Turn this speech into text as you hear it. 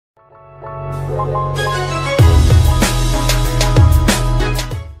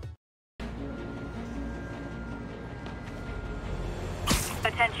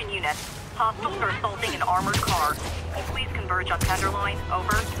Attention units. Hostiles are assaulting an armored car. Please converge on Tenderloin.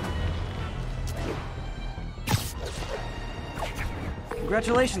 Over.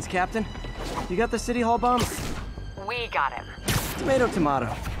 Congratulations, Captain. You got the City Hall bomb? We got him. Tomato,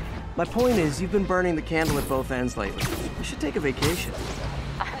 tomato. My point is, you've been burning the candle at both ends lately. You should take a vacation.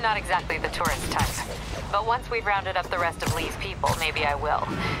 I'm not exactly the tourist type. But once we've rounded up the rest of Lee's people, maybe I will.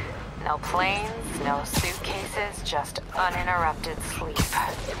 No planes, no suitcases, just uninterrupted sleep.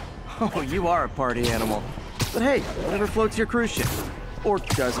 Oh, you are a party animal. But hey, whatever floats your cruise ship. Or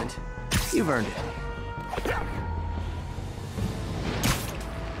doesn't. You've earned it.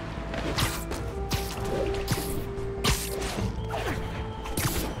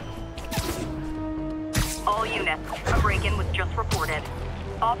 All units, a break-in was just reported.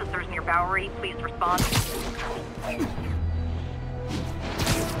 Officers near Bowery, please respond.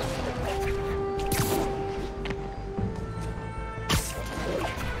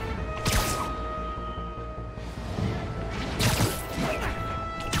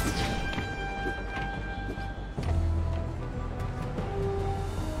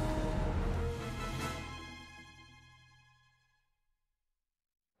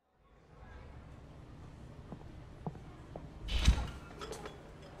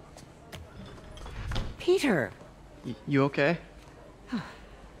 Peter! You okay?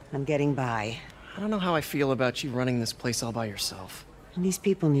 I'm getting by. I don't know how I feel about you running this place all by yourself. And these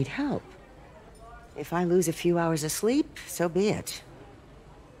people need help. If I lose a few hours of sleep, so be it.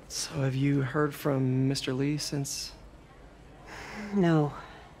 So have you heard from Mr. Lee since? No.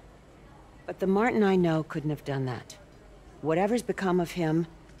 But the Martin I know couldn't have done that. Whatever's become of him,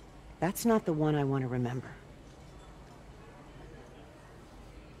 that's not the one I want to remember.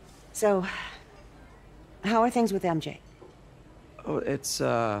 So, how are things with MJ? Oh,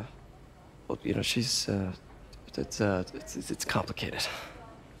 well, you know, she's, it's complicated.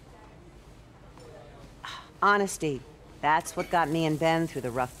 Honesty. That's what got me and Ben through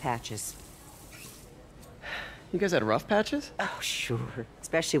the rough patches. You guys had rough patches? Oh, sure.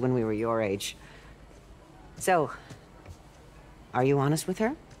 Especially when we were your age. So, are you honest with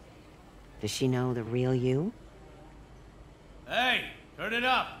her? Does she know the real you? Hey, turn it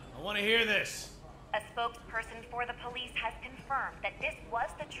up. I want to hear this. A spokesperson for the police has confirmed that this was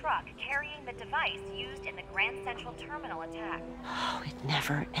the truck carrying the device used in the Grand Central Terminal attack. Oh, it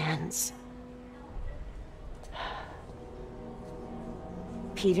never ends.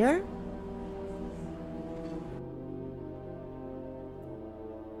 Peter?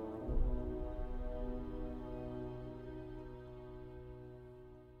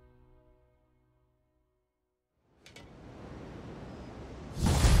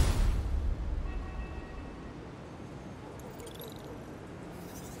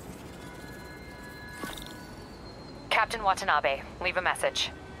 Captain Watanabe, leave a message.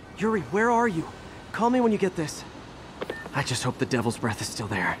 Yuri, where are you? Call me when you get this. I just hope the Devil's Breath is still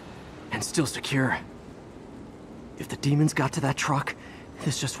there. And still secure. If the demons got to that truck,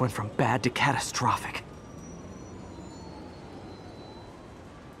 this just went from bad to catastrophic.